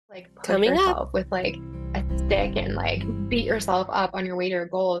like push Coming up. yourself with like a stick and like beat yourself up on your way to your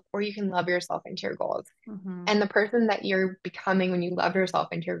goals, or you can love yourself into your goals. Hmm. And the person that you're becoming when you love yourself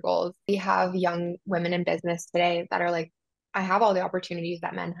into your goals. We have young women in business today that are like, I have all the opportunities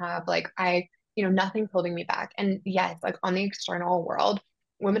that men have. Like nothing's holding me back. And yes, like on the external world,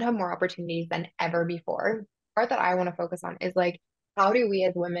 women have more opportunities than ever before. The part that I want to focus on is like, how do we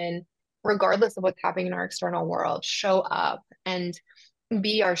as women, regardless of what's happening in our external world, show up and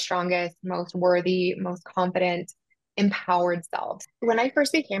be our strongest, most worthy, most confident, empowered selves? When I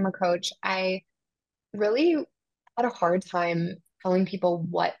first became a coach, I really had a hard time telling people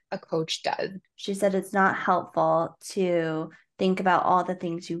what a coach does. She said it's not helpful to think about all the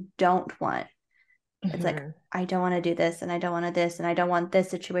things you don't want. It's like, Mhm. I don't want to do this, and I don't want to this, and I don't want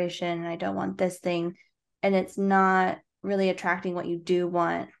this situation, and I don't want this thing. And it's not really attracting what you do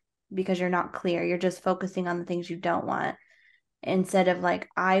want because you're not clear. You're just focusing on the things you don't want instead of like,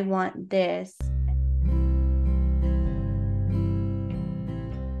 I want this.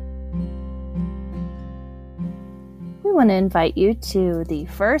 We want to invite you to the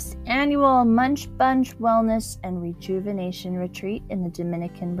first annual Munch Bunch Wellness and Rejuvenation Retreat in the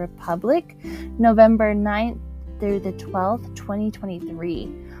Dominican Republic, November 9th through the 12th,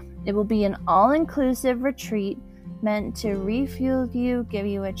 2023. It will be an all-inclusive retreat meant to refuel you, give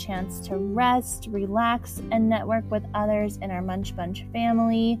you a chance to rest, relax, and network with others in our Munch Bunch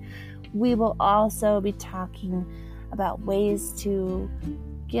family. We will also be talking about ways to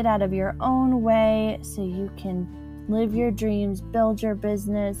get out of your own way so you can live your dreams, build your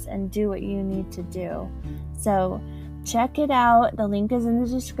business, and do what you need to do. So check it out. The link is in the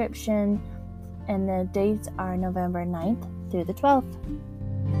description, and the dates are November 9th through the 12th.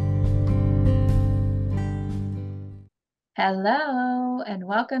 Hello, and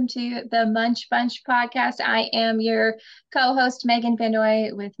welcome to the Munch Bunch podcast. I am your co-host, Megan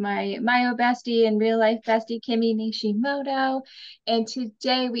Benoy, with my Mayo bestie and real life bestie, Kimmy Nishimoto. And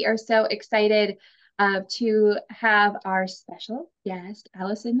today we are so excited to have our special guest,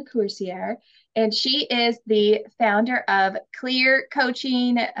 Allison Lacoursiere. And she is the founder of Clear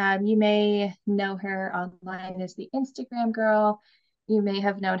Coaching. You may know her online as the Instagram girl. You may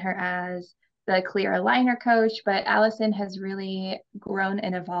have known her as the clear aligner coach, but Allison has really grown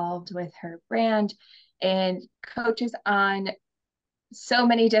and evolved with her brand and coaches on so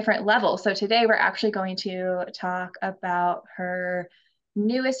many different levels. So today we're actually going to talk about her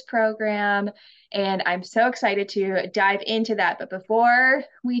newest program, and I'm so excited to dive into that. But before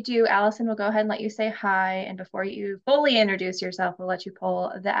we do, Allison will go ahead and let you say hi. And before you fully introduce yourself, we'll let you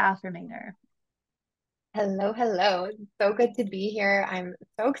pull the affirmator. Hello, hello. It's so good to be here. I'm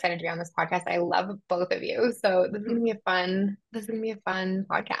so excited to be on this podcast. I love both of you. So this is gonna be a fun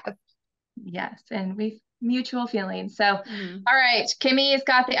podcast. Yes, and we've mutual feelings. So, Mm-hmm. all right, Kimmy's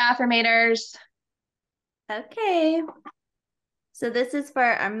got the affirmators. Okay. So this is for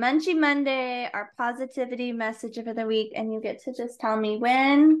our Munchy Monday, our positivity message of the week, and you get to just tell me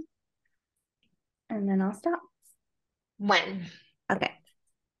when, and then I'll stop. When? Okay.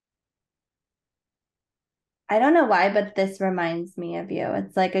 I don't know why, but this reminds me of you.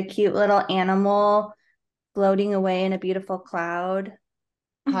 It's like a cute little animal floating away in a beautiful cloud.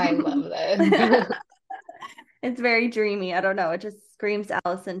 I love this. It's very dreamy. I don't know. It just screams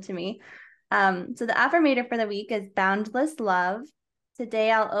Allison to me. So the affirmator for the week is boundless love. Today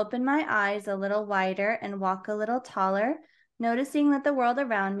I'll open my eyes a little wider and walk a little taller, noticing that the world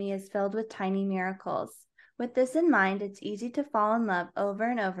around me is filled with tiny miracles. With this in mind, it's easy to fall in love over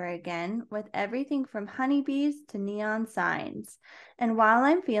and over again with everything from honeybees to neon signs. And while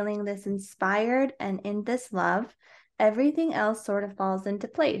I'm feeling this inspired and in this love, everything else sort of falls into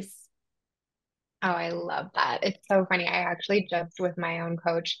place. Oh, I love that. It's so funny. I actually just with my own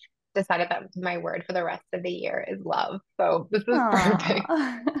coach decided that my word for the rest of the year is love. So this is perfect.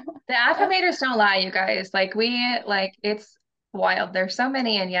 Aww. The affirmators don't lie, you guys. It's wild. There's so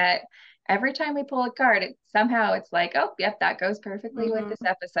many, and yet every time we pull a card, somehow it's like, oh, yep, that goes perfectly with this Mhm.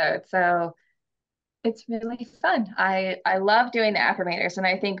 episode. So it's really fun. I love doing the affirmators, and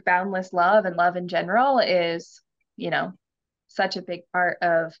I think boundless love and love in general is, you know, such a big part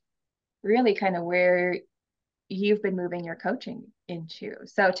of really kind of where you've been moving your coaching into.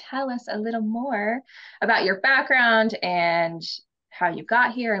 So tell us a little more about your background and how you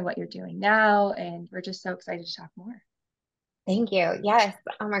got here and what you're doing now. And we're just so excited to talk more. Thank you. Yes.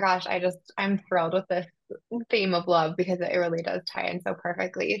 Oh my gosh. I'm thrilled with this theme of love because it really does tie in so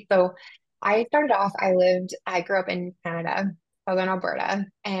perfectly. So I grew up in Canada, Southern Alberta,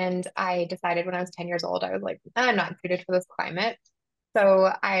 and I decided when I was 10 years old, I was like, I'm not suited for this climate.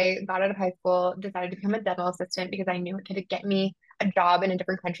 So I got out of high school, decided to become a dental assistant because I knew it could get me a job in a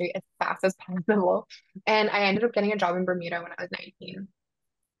different country as fast as possible. And I ended up getting a job in Bermuda when I was 19.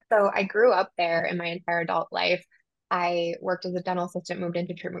 So I grew up there in my entire adult life. I worked as a dental assistant, moved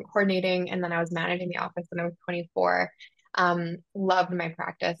into treatment coordinating, and then I was managing the office when I was 24. Loved my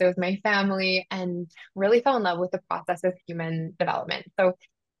practice. It was my family and really fell in love with the process of human development. So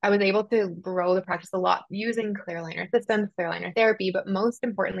I was able to grow the practice a lot using clear aligner systems, clear aligner therapy, but most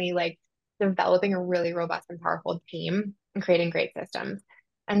importantly, like developing a really robust and powerful team and creating great systems.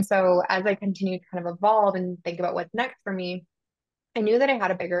 And so as I continued to kind of evolve and think about what's next for me, I knew that I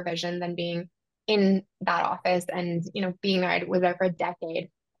had a bigger vision than being in that office and, being there, I was there for a decade.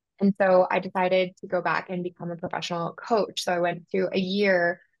 And so I decided to go back and become a professional coach. So I went to a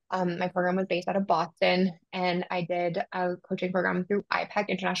year. My program was based out of Boston, and I did a coaching program through IPEC,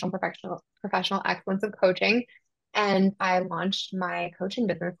 International Professional Excellence of Coaching. And I launched my coaching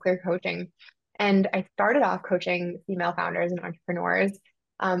business, Clear Coaching. And I started off coaching female founders and entrepreneurs,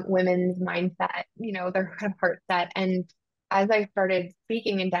 women's mindset, their kind of heart set. And as I started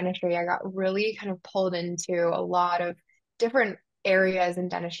speaking in dentistry, I got really kind of pulled into a lot of different areas in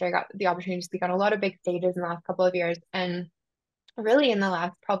dentistry. I got the opportunity to speak on a lot of big stages in the last couple of years. And really in the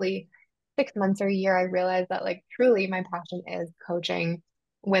last probably 6 months or a year, I realized that like truly my passion is coaching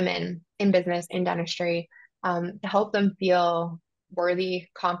women in business, in dentistry, to help them feel worthy,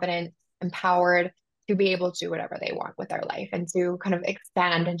 confident, empowered to be able to do whatever they want with their life and to kind of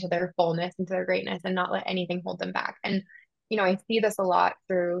expand into their fullness, into their greatness, and not let anything hold them back. And I see this a lot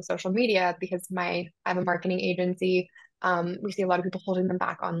through social media because I have a marketing agency. We see a lot of people holding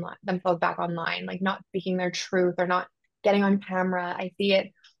themselves back online, like not speaking their truth or not getting on camera. I see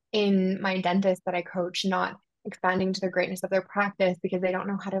it in my dentist that I coach, not expanding to the greatness of their practice because they don't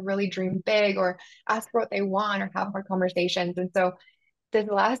know how to really dream big or ask for what they want or have hard conversations. And so this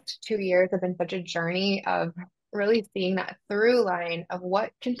last 2 years have been such a journey of really seeing that through line of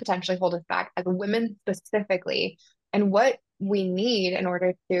what can potentially hold us back as women specifically and what we need in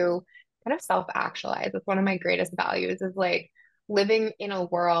order to kind of self-actualize. It's one of my greatest values is like living in a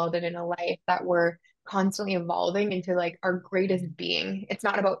world and in a life that we're constantly evolving into like our greatest being. It's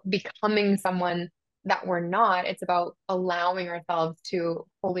not about becoming someone that we're not. It's about allowing ourselves to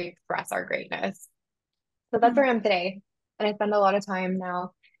fully express our greatness. So that's where I am today. And I spend a lot of time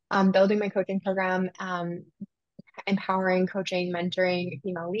now building my coaching program, empowering, coaching, mentoring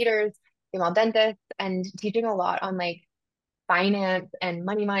female leaders, female dentists, and teaching a lot on like finance and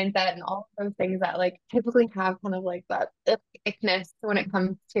money mindset and all of those things that like typically have kind of like that ickness when it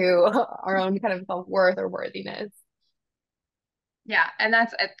comes to our own kind of self-worth or worthiness. Yeah, and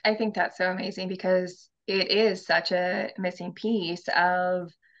I think that's so amazing because it is such a missing piece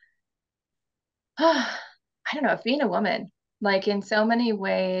of I don't know, of being a woman, like in so many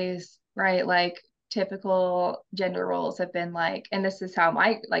ways, right? Like typical gender roles have been like, and this is how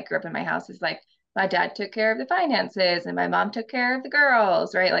my like grew up in my house is like my dad took care of the finances and my mom took care of the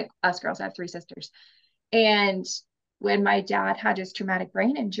girls, right? Like us girls, I have three sisters. And when my dad had his traumatic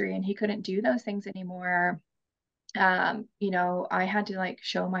brain injury and he couldn't do those things anymore, I had to like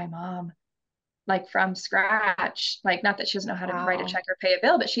show my mom like from scratch, like not that she doesn't know how to write a Wow. check or pay a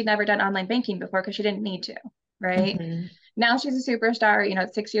bill, but she'd never done online banking before because she didn't need to, right? Hmm. Now she's a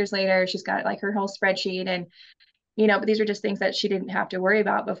superstar, 6 years later, she's got like her whole spreadsheet and, but these are just things that she didn't have to worry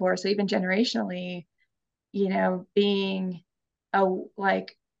about before. So even generationally, being a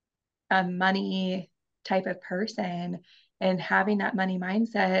like a money type of person and having that money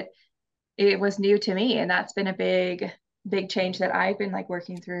mindset, it was new to me. And that's been a big change that I've been like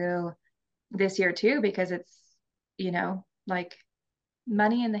working through this year too, because it's, like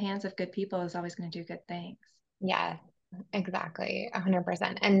money in the hands of good people is always going to do good things. Yeah, exactly.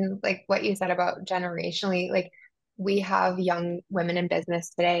 100%. And like what you said about generationally, like we have young women in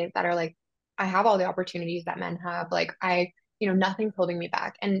business today that are like, I have all the opportunities that men have. Like nothing's holding me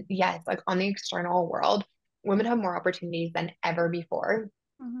back. And yes, like on the external world, women have more opportunities than ever before.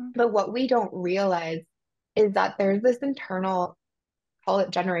 Mm-hmm. But what we don't realize is that there's this internal, call it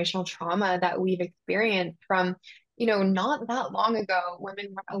generational trauma that we've experienced from, not that long ago,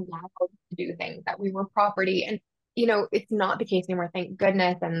 women weren't allowed to do things, that we were property. And, it's not the case anymore, thank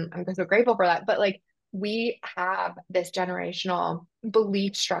goodness. And I'm so grateful for that. But like, we have this generational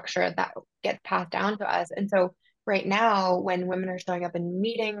belief structure that gets passed down to us. And so right now, when women are showing up in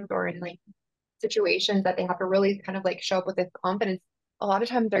meetings or in like situations that they have to really kind of like show up with this confidence, a lot of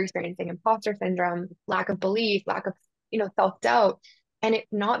times they're experiencing imposter syndrome, lack of belief, lack of, self-doubt. And it's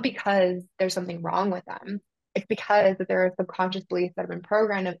not because there's something wrong with them. It's because that there are subconscious beliefs that have been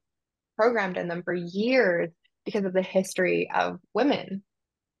programmed in them for years because of the history of women.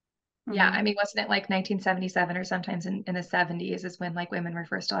 Yeah, Mm-hmm. I mean, wasn't it like 1977 or sometimes in the 70s is when like women were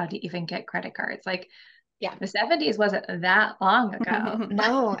first allowed to even get credit cards? Like Yeah. the 70s wasn't that long ago.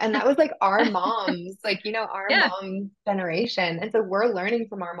 No, and that was like our moms, like, our Yeah. mom's generation. And so we're learning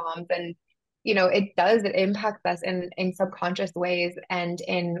from our moms and it impacts us in subconscious ways and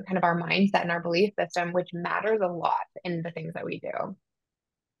in kind of our mindset and our belief system, which matters a lot in the things that we do.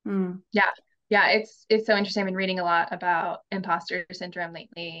 Mm. Yeah. Yeah, it's so interesting. I've been reading a lot about imposter syndrome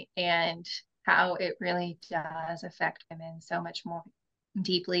lately and how it really does affect women so much more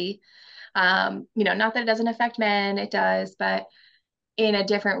deeply. Not that it doesn't affect men, it does, but in a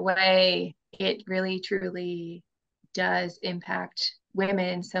different way, it really truly does impact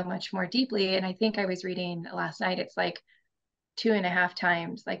women so much more deeply. And I think I was reading last night, it's like 2.5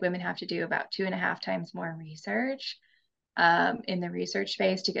 times, like women have to do about 2.5 times more research in the research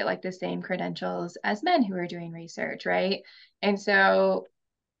space to get like the same credentials as men who are doing research, right? And so,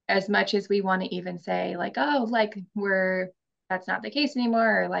 as much as we want to even say, like, oh, like that's not the case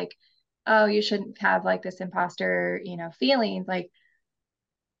anymore, or like, oh, you shouldn't have like this imposter, feeling, like,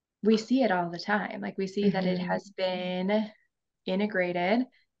 we see it all the time. Like, we see that it Hmm. has been integrated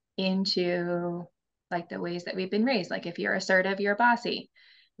into like the ways that we've been raised. Like, if you're assertive, you're bossy,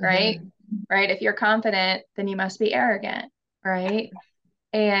 right? Hmm. Right. If you're confident, then you must be arrogant, right?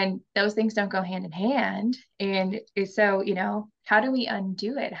 And those things don't go hand in hand. And so, how do we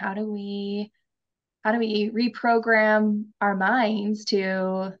undo it? How do we reprogram our minds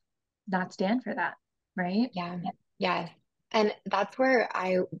to not stand for that, right? Yeah. Yes. And that's where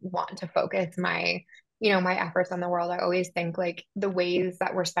I want to focus my efforts on the world. I always think like the ways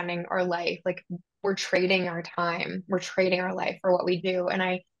that we're spending our life, like we're trading our time, we're trading our life for what we do. And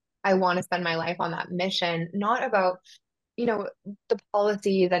I want to spend my life on that mission, not about, you know, the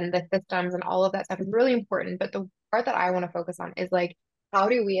policies and the systems and all of that stuff is really important. But the part that I want to focus on is like, how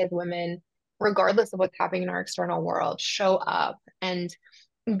do we as women, regardless of what's happening in our external world, show up and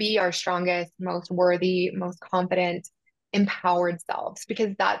be our strongest, most worthy, most confident, empowered selves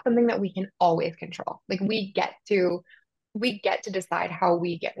because that's something that we can always control. Like we get to decide how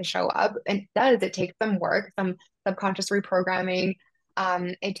we get to show up. And it takes some work, some subconscious reprogramming.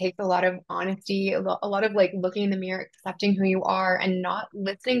 It takes a lot of honesty, a lot of like looking in the mirror, accepting who you are and not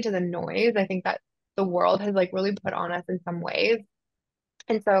listening to the noise. I think that the world has like really put on us in some ways.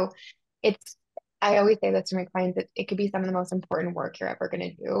 And so it's, I always say this to my clients, it could be some of the most important work you're ever going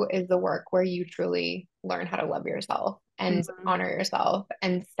to do is the work where you truly learn how to love yourself and Mm-hmm. honor yourself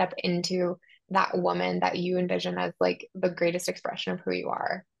and step into that woman that you envision as like the greatest expression of who you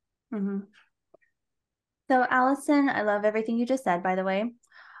are. Mm-hmm. So, Allison, I love everything you just said, by the way.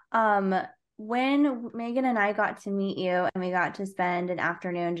 Um, when Megan and I got to meet you and we got to spend an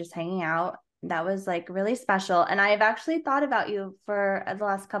afternoon just hanging out, that was like really special. And I've actually thought about you for the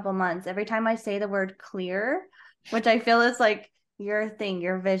last couple months. Every time I say the word clear, which I feel is like your thing,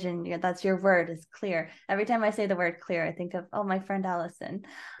 your vision, that's your word is clear. Every time I say the word clear, I think of, oh, my friend Allison.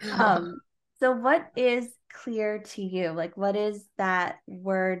 Um, so what is clear to you? Like, what does that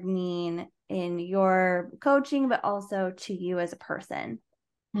word mean in your coaching, but also to you as a person?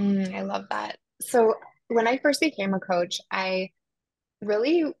 I love that. So when I first became a coach, I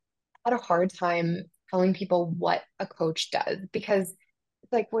really had a hard time telling people what a coach does because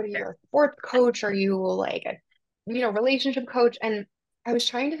it's like, what are you, a sports coach? Are you like a, relationship coach? And I was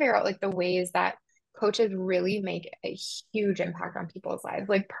trying to figure out like the ways that coaches really make a huge impact on people's lives.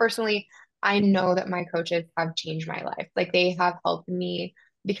 Like personally, I know that my coaches have changed my life. Like they have helped me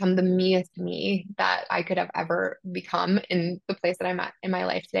become the meest me that I could have ever become in the place that I'm at in my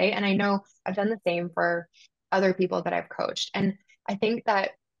life today. And I know I've done the same for other people that I've coached. And I think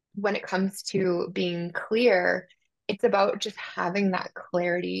that when it comes to being clear, it's about just having that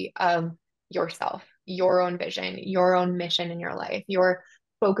clarity of yourself, your own vision, your own mission in your life, your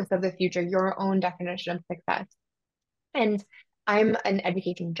focus of the future, your own definition of success. And I'm an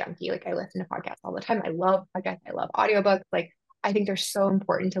education junkie. Like I listen to podcasts all the time. I love podcasts. I love audiobooks. Like I think they're so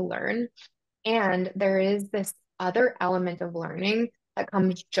important to learn. And there is this other element of learning that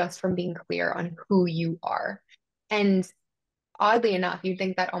comes just from being clear on who you are. And oddly enough, you'd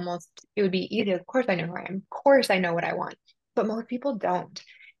think that almost it would be easy. Of course, I know who I am. Of course, I know what I want. But most people don't.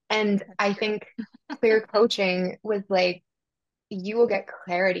 And That's I true. think clear coaching was like, you will get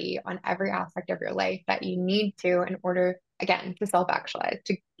clarity on every aspect of your life that you need to in order, again, to self-actualize,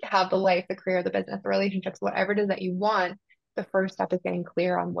 to have the life, the career, the business, the relationships, whatever it is that you want. The first step is getting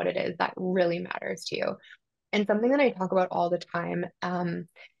clear on what it is that really matters to you. And something that I talk about all the time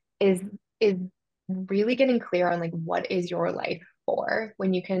is is really getting clear on like what is your life for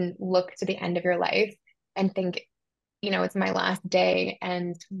when you can look to the end of your life and think it's my last day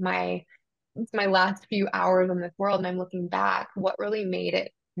and it's my last few hours in this world and I'm looking back, what really made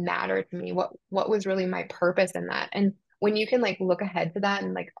it matter to me? What was really my purpose in that? And when you can like look ahead to that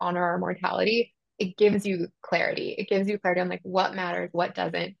and like honor our mortality, it gives you clarity. It gives you clarity on like what matters, what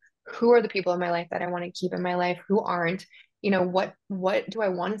doesn't, who are the people in my life that I want to keep in my life, who aren't, what do I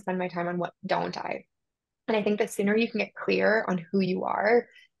want to spend my time on, what don't I? And I think the sooner you can get clear on who you are,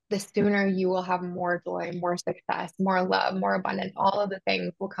 the sooner you will have more joy, more success, more love, more abundance. All of the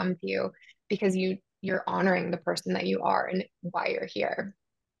things will come to you because you're honoring the person that you are and why you're here.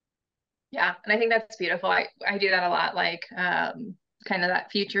 Yeah, and I think that's beautiful. I do that a lot, like kind of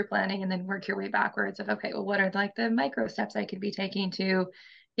that future planning and then work your way backwards of, okay, well, what are like the micro steps I could be taking to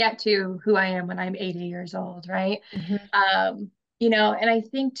get to who I am when I'm 80 years old, right? Mhm. And I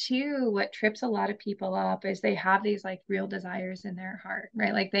think too, what trips a lot of people up is they have these like real desires in their heart,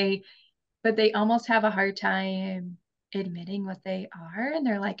 right? But they almost have a hard time admitting what they are. And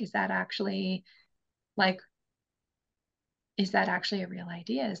they're like, like, is that actually a real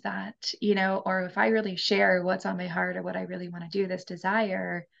idea? Is that, or if I really share what's on my heart or what I really want to do, this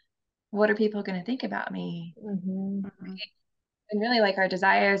desire, what are people going to think about me? Mhm. Mhm. And really, like, our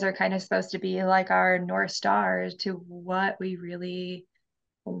desires are kind of supposed to be like our North Stars to what we really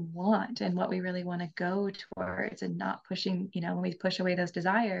want and what we really want to go towards, and not pushing, when we push away those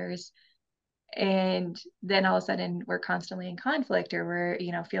desires. And then all of a sudden we're constantly in conflict, or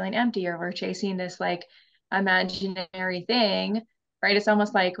we're, feeling empty, or we're chasing this like imaginary thing, right? It's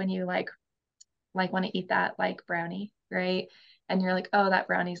almost like when you like want to eat that like brownie, right? And you're like, oh, that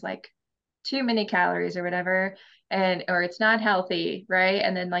brownie's like too many calories or whatever, and or it's not healthy, right?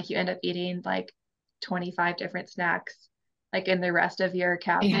 And then like you end up eating like 25 different snacks like in the rest of your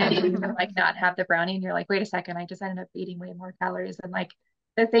cabinet Yeah. to like not have the brownie, and you're like, wait a second, I just ended up eating way more calories than like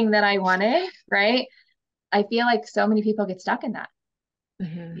the thing that I wanted, right? I feel like so many people get stuck in that.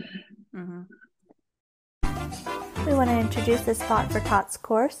 Mhm. Mhm. We want to introduce the Spot for Tots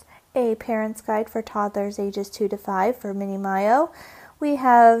course, a parent's guide for toddlers ages 2 to 5 for Mini Mayo. We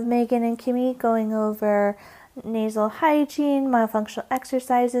have Megan and Kimmy going over nasal hygiene, myofunctional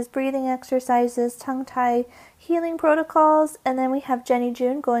exercises, breathing exercises, tongue tie healing protocols, and then we have Jenny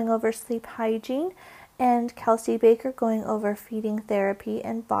June going over sleep hygiene and Kelsey Baker going over feeding therapy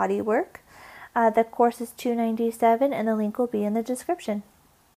and body work. The course is $297 and the link will be in the description.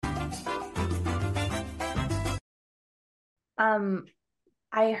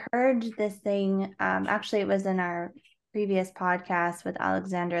 I heard this thing, actually, it was in our previous podcast with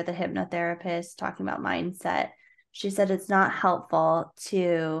Alexandra, the hypnotherapist, talking about mindset. She said it's not helpful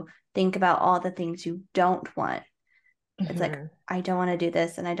to think about all the things you don't want. It's like, Mhm. I don't want to do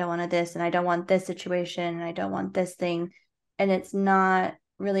this, and I don't want to this, and I don't want this situation, and I don't want this thing. And it's not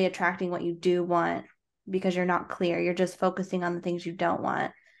really attracting what you do want because you're not clear. You're just focusing on the things you don't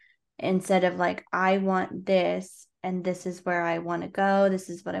want instead of like, I want this and this is where I want to go, this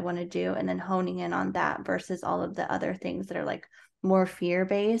is what I want to do, and then honing in on that versus all of the other things that are like more fear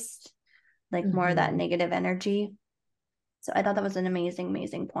based, like more of that Mhm. negative energy. So I thought that was an amazing,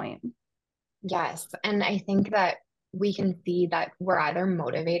 amazing point. Yes. And I think that we can see that we're either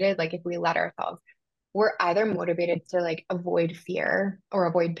motivated, like if we let ourselves, we're either motivated to like avoid fear or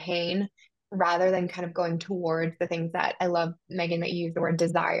avoid pain rather than kind of going towards the things that I love, Megan, that you use the word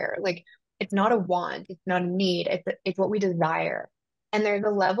desire. Like it's not a want, it's not a need, it's what we desire. And there's a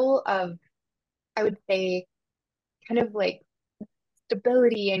level of, I would say, kind of like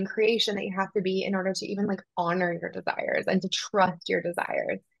stability and creation that you have to be in order to even like honor your desires and to trust your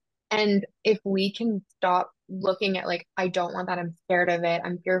desires. And if we can stop looking at like, I don't want that, I'm scared of it,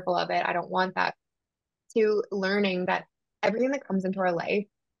 I'm fearful of it, I don't want that, to learning that everything that comes into our life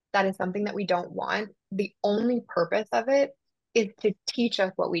that is something that we don't want, the only purpose of it is to teach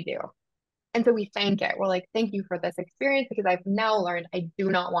us what we do. And so we thank it. We're like, thank you for this experience because I've now learned I do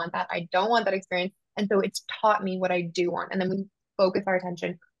not want that. I don't want that experience. And so it's taught me what I do want. And then we focus our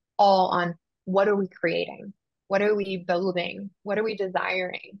attention all on what are we creating? What are we building? What are we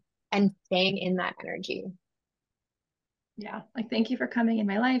desiring? And staying in that energy. Yeah, like, thank you for coming in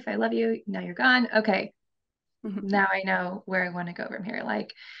my life, I love you, now you're gone, okay, now I know where I want to go from here.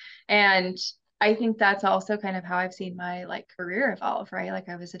 Like, and I think that's also kind of how I've seen my like career evolve, right? Like,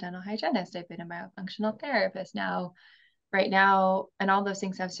 I was a dental hygienist, I've been a myofunctional therapist now, right now, and all those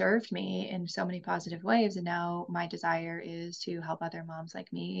things have served me in so many positive ways. And now my desire is to help other moms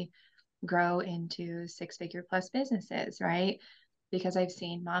like me grow into 6-figure plus businesses, right? Because I've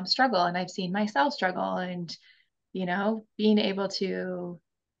seen moms struggle and I've seen myself struggle, and being able to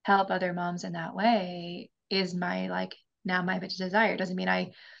help other moms in that way is my like now my desire. Doesn't mean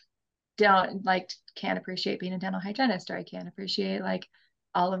I don't like can't appreciate being a dental hygienist, or I can't appreciate like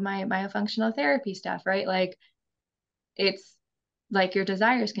all of my myofunctional therapy stuff, right? Like it's like your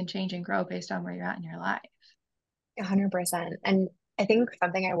desires can change and grow based on where you're at in your life. 100%. And I think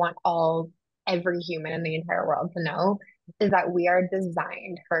something I want every human in the entire world to know is that we are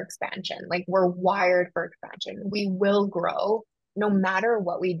designed for expansion. Like we're wired for expansion. We will grow no matter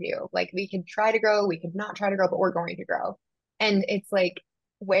what we do. Like we could try to grow, we could not try to grow, but we're going to grow. And it's like,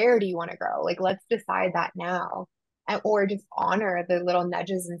 where do you want to grow? Like, let's decide that now. Or just honor the little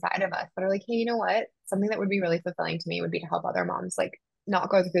nudges inside of us that are like, hey, you know what? Something that would be really fulfilling to me would be to help other moms like not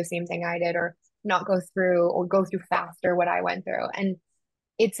go through the same thing I did, or not go through faster what I went through. And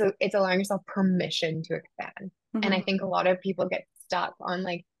it's allowing yourself permission to expand. And I Mhm. think a lot of people get stuck on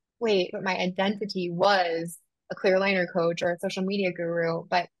like, wait, but my identity was a clear liner coach or a social media guru,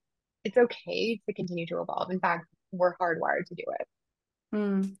 but it's okay to continue to evolve. In fact, we're hardwired to do it.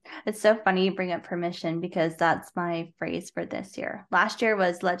 Mm. It's so funny you bring up permission because that's my phrase for this year. Last year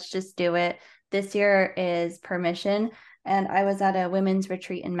was let's just do it. This year is permission. And I was at a women's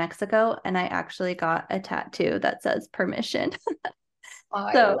retreat in Mexico and I actually got a tattoo that says permission.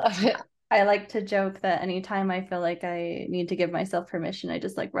 I So love it. I like to joke that anytime I feel like I need to give myself permission, I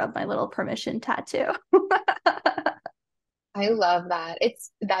just like rub my little permission tattoo. I love that.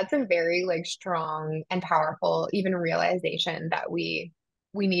 That's a very like strong and powerful even realization that we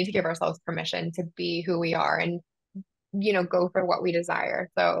need to give ourselves permission to be who we are and go for what we desire.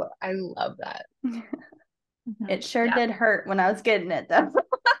 So I love that. It sure Yeah. did hurt when I was getting it though.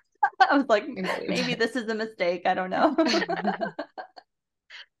 I was like, I believe maybe that. this is a mistake. I don't know.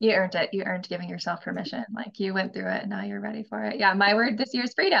 You earned it. You earned giving yourself permission. Like you went through it and now you're ready for it. Yeah, my word this year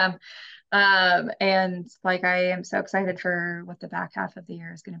is freedom. And like I am so excited for what the back half of the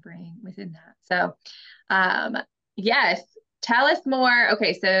year is going to bring within that. So, um, yes, tell us more.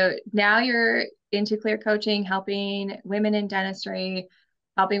 Okay, so now you're into clear coaching, helping women in dentistry,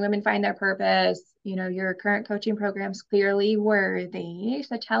 helping women find their purpose. You know, your current coaching program's clearly worthy.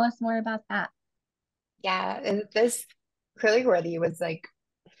 So tell us more about that. Yeah, and this clearly worthy was like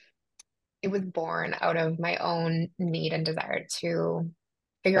it was born out of my own need and desire to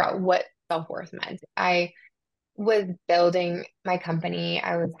figure out what self-worth meant. I was building my company,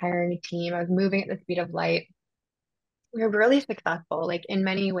 I was hiring a team, I was moving at the speed of light. We were really successful, like in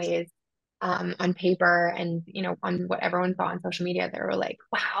many ways, on paper and on what everyone saw on social media. They were like,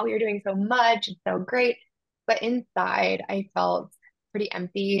 wow, you're doing so much, it's so great. But inside, I felt pretty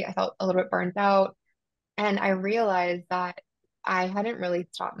empty. I felt a little bit burnt out. And I realized that I hadn't really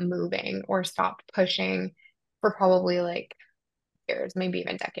stopped moving or stopped pushing for probably like years, maybe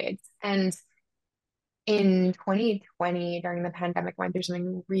even decades. And in 2020, during the pandemic, I went through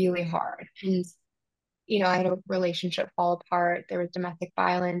something really hard. And, I had a relationship fall apart. There was domestic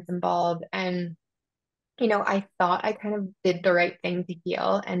violence involved. And, I thought I kind of did the right thing to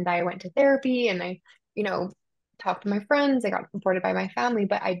heal. And I went to therapy and you know, talked to my friends. I got supported by my family,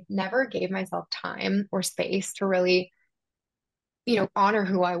 but I never gave myself time or space to really honor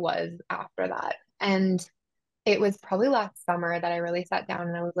who I was after that. And it was probably last summer that I really sat down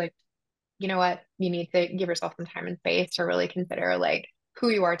and I was like, you know what? You need to give yourself some time and space to really consider like who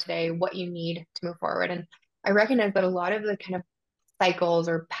you are today, what you need to move forward. And I recognized that a lot of the kind of cycles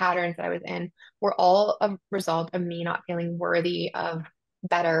or patterns that I was in were all a result of me not feeling worthy of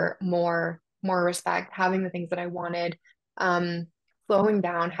better, more respect, having the things that I wanted, um, slowing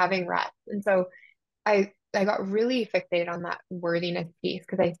down, having rest. And so I got really fixated on that worthiness piece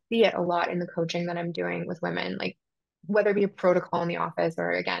because I see it a lot in the coaching that I'm doing with women, like whether it be a protocol in the office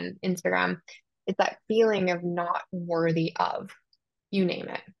or again, Instagram, it's that feeling of not worthy of, you name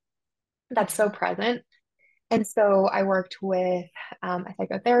it. That's so present. And so I worked with a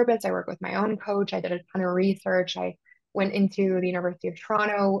psychotherapist. I worked with my own coach. I did a ton of research. I went into the University of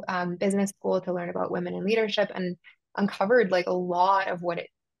Toronto Business School to learn about women in leadership and uncovered like a lot of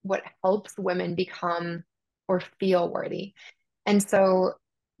what helps women become or feel worthy. And so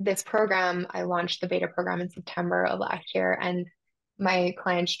this program, I launched the beta program in September of last year, and my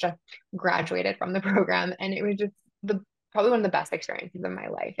clients just graduated from the program, and it was just the probably one of the best experiences of my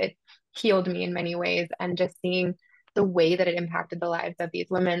life. It healed me in many ways, and just seeing the way that it impacted the lives of these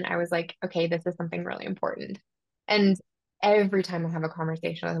women, I was like, okay, this is something really important. And every time I have a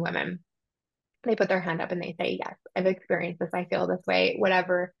conversation with women, they put their hand up and they say, yes, I've experienced this. I feel this way,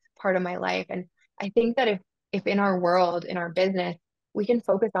 whatever part of my life. And I think that if in our world, in our business, we can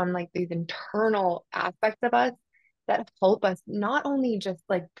focus on like these internal aspects of us that help us not only just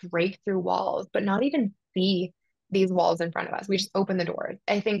like break through walls, but not even see these walls in front of us. We just open the doors.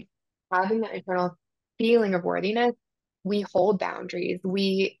 I think having that internal feeling of worthiness we hold boundaries,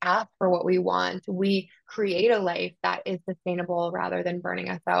 we ask for what we want, we create a life that is sustainable rather than burning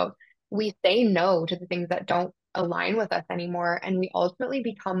us out. We say no to the things that don't align with us anymore, and we ultimately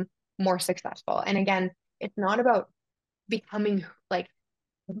become more successful. And again, it's not about becoming like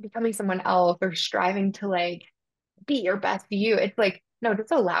becoming someone else or striving to like be your best you. It's like, no,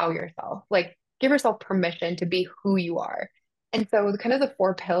 just allow yourself, like give yourself permission to be who you are. And so kind of the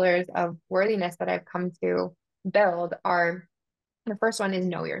four pillars of worthiness that I've come to build are, the first one is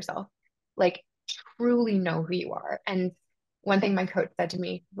know yourself. Like truly know who you are. And one thing my coach said to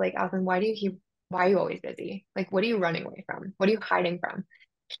me, like, Allison, why are you always busy? Like, what are you running away from? What are you hiding from?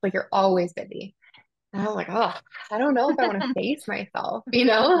 She's like, you're always busy. And I'm like, oh, I don't know if I want to face myself,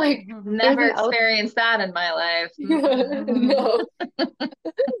 like there's Never an else. experienced that in my life. No,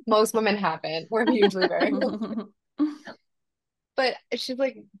 most women haven't. We're usually very, but she's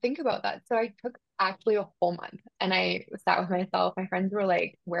like, think about that. So I took actually a whole month and I sat with myself. My friends were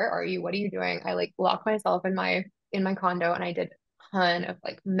like, where are you? What are you doing? I like locked myself in my condo and I did a ton of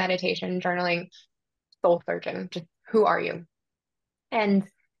like meditation, journaling, soul searching, just who are you? And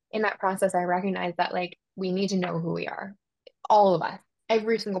in that process, I recognized that like we need to know who we are, all of us,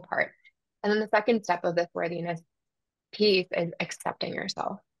 every single part. And then the second step of this worthiness piece is accepting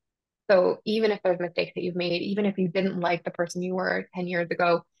yourself. So even if there's mistakes that you've made, even if you didn't like the person you were 10 years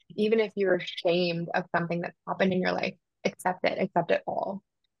ago, even if you're ashamed of something that's happened in your life, accept it all.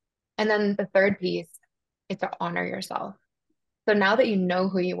 And then the third piece is to honor yourself. So now that you know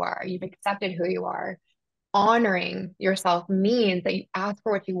who you are, you've accepted who you are, honoring yourself means that you ask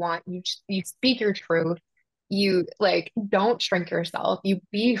for what you want, you speak your truth, you like don't shrink yourself, you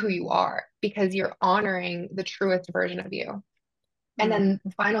be who you are because you're honoring the truest version of you. And Mm. then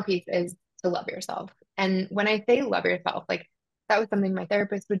the final piece is to love yourself. And when I say love yourself, like that was something my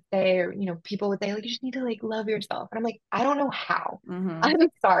therapist would say, or people would say, like, you just need to like love yourself. And I'm like, I don't know how. Mm-hmm. I'm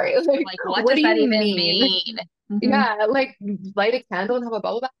sorry. Like, Like, what what does do that you even mean? mean? Mhm. Yeah, like light a candle and have a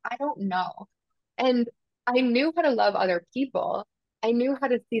bubble bath. I don't know. And I knew how to love other people. I knew how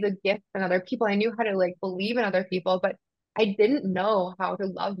to see the gifts in other people. I knew how to like believe in other people, but I didn't know how to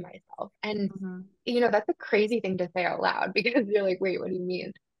love myself. And, Mm-hmm. that's a crazy thing to say out loud because you're like, wait, what do you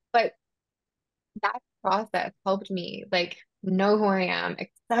mean? But that process helped me like know who I am,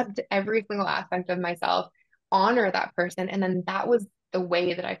 accept every single aspect of myself, honor that person. And then that was the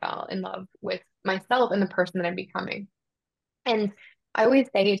way that I fell in love with myself and the person that I'm becoming. And I always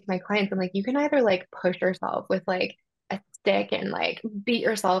say to my clients, I'm like, you can either like push yourself with like a stick and like beat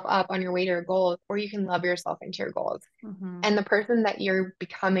yourself up on your way to your goals, or you can love yourself into your goals. Mm-hmm. And the person that you're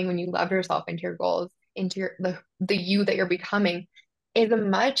becoming when you love yourself into your goals, into the you that you're becoming, is a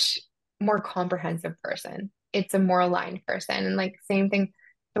much more comprehensive person. It's a more aligned person. And like same thing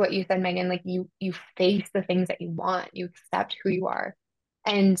to what you said, Megan, like you face the things that you want, you accept who you are.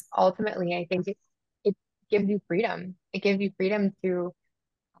 And ultimately, I think it gives you freedom. It gives you freedom to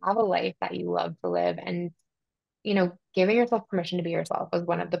have a life that you love to live. And, giving yourself permission to be yourself was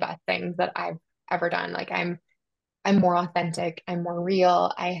one of the best things that I've ever done. Like I'm more authentic, I'm more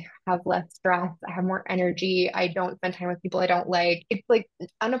real, I have less stress, I have more energy, I don't spend time with people I don't like. It's like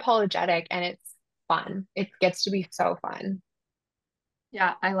unapologetic and it's fun. It gets to be so fun.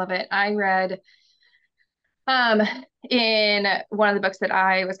 Yeah, I love it. I read um in one of the books that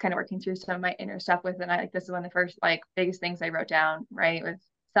I was kind of working through some of my inner stuff with, and I like this is one of the first like biggest things I wrote down, right? Was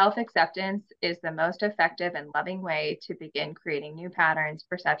self-acceptance is the most effective and loving way to begin creating new patterns,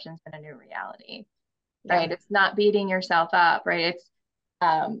 perceptions, and a new reality. Yeah. Right? It's not beating yourself up, right? It's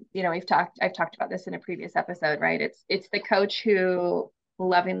I've talked about this in a previous episode, right? It's the coach who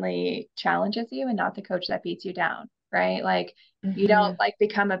lovingly challenges you and not the coach that beats you down, right? Like you Hmm. don't like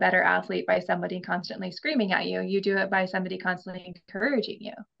become a better athlete by somebody constantly screaming at you. You do it by somebody constantly encouraging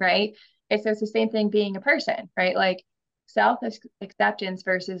you, right? It's the same thing being a person, right? Like self acceptance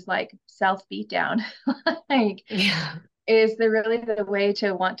versus like self beat down. Like Yeah. is there really the way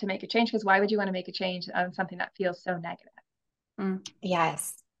to want to make a change? Because why would you want to make a change on something that feels so negative? Mm.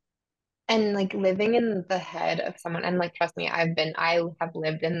 Yes. And like living in the head of someone, and like trust me, I have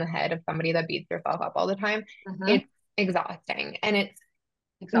lived in the head of somebody that beats yourself up all the time. Mm-hmm. It's exhausting and it's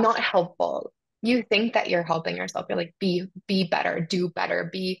not Exhausting. helpful. You think that you're helping yourself. You're like, be better, do better,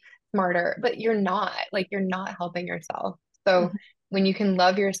 be smarter, but you're not. Like you're not helping yourself. So Mm-hmm. when you can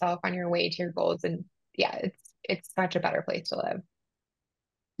love yourself on your way to your goals, and yeah, it's such a better place to live.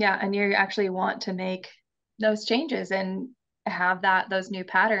 Yeah, and you actually want to make those changes and have those new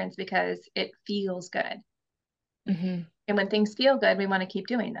patterns because it feels good. Hmm. And when things feel good, we want to keep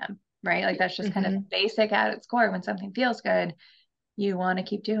doing them, right? Like that's just kind of Hmm. basic at its core. When something feels good, you want to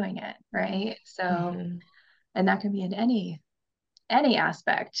keep doing it, right? So Hmm. And that can be in any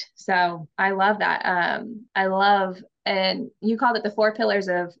aspect. So I love that. I love, and you called it the 4 pillars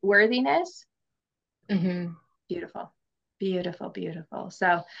of worthiness. Hmm. Beautiful, beautiful, beautiful.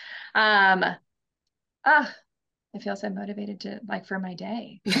 So, um, ah, I feel so motivated to like for my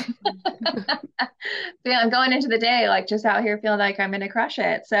day. I'm going into the day like just out here feeling like I'm going to crush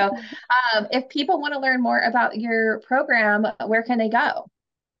it. So, if people want to learn more about your program, where can they go?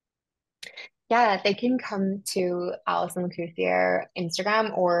 Yeah, they can come to Allison Lacoursiere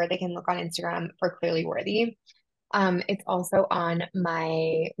Instagram, or they can look on Instagram for Clearly Worthy. It's also on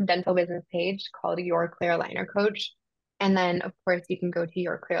my dental business page called Your Clear Aligner Coach. And then, of course, you can go to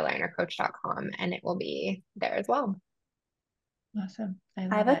yourclearalinercoach.com and it will be there as well. Awesome. I I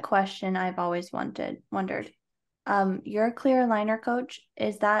love have a it. question I've always wondered. Your clear aligner coach,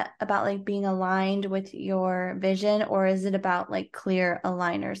 is that about like being aligned with your vision, or is it about like clear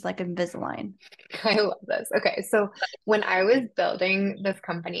aligners like Invisalign? I love this. Okay, so when I was building this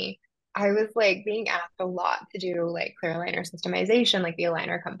company, I was like being asked a lot to do like clear aligner systemization, like the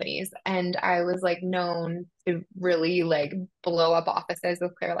aligner companies. And I was like known to really like blow up offices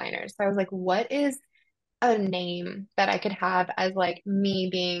with clear aligners. So I was like, what is a name that I could have as like me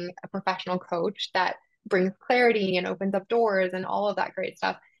being a professional coach that brings clarity and opens up doors and all of that great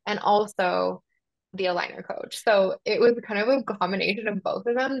stuff, and also the aligner coach. So it was kind of a combination of both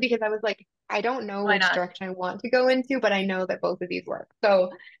of them because I was like, I don't know Why which not? direction I want to go into, but I know that both of these work. So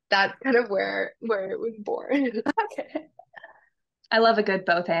that's kind of where it was born. Okay. I love a good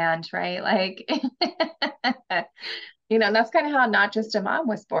both and, right? Like, that's kind of how Not Just a Mom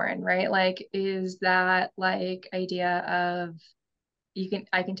was born, right? Like, is that like idea of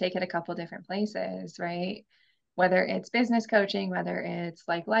I can take it a couple different places, right? Whether it's business coaching, whether it's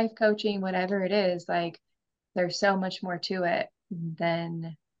like life coaching, whatever it is, like there's so much more to it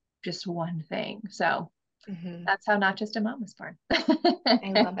than just one thing. So Hmm. that's how Not Just a Mom was born.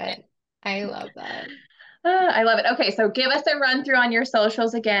 I love it. I love that. I love it. Okay, so give us a run through on your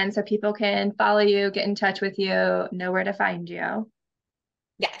socials again so people can follow you, get in touch with you, know where to find you.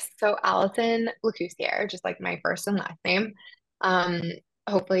 Yes. So Allison Lacoursiere, just like my first and last name. Um,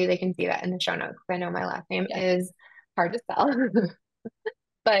 Hopefully they can see that in the show notes because I know my last name Yes. is hard to spell.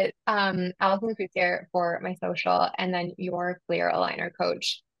 But Allison Lacoursiere for my social, and then Your Clear Aligner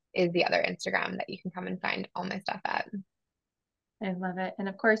Coach is the other Instagram that you can come and find all my stuff at. I love it. And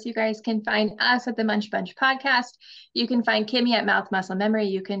of course, you guys can find us at the Munch Bunch podcast. You can find Kimmy at Mouth Muscle Memory.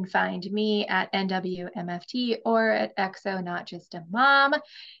 You can find me at NWMFT or at EXO Not Just a Mom.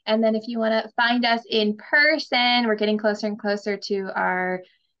 And then if you want to find us in person, we're getting closer and closer to our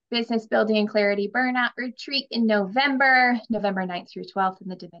Business Building and Clarity Burnout Retreat in November 9th through 12th in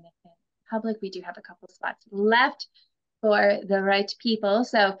the Dominican Republic. We do have a couple spots left for the right people.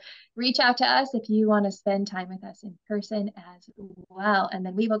 So reach out to us if you want to spend time with us in person as well. And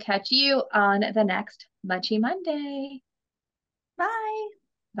then we will catch you on the next Munchy Monday. Bye.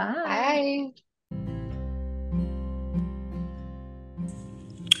 Bye. Bye.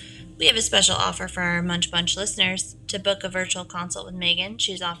 We have a special offer for our Munch Bunch listeners. To book a virtual consult with Megan,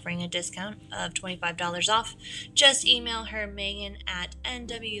 she's offering a discount of $25 off. Just email her, Megan, at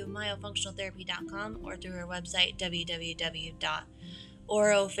nwmyofunctionaltherapy.com or through her website,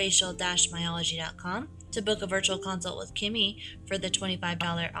 www.orofacial-myology.com. To book a virtual consult with Kimmy for the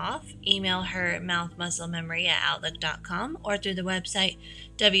 $25 off, email her mouthmusclememory@outlook.com or through the website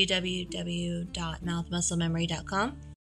www.mouthmusclememory.com.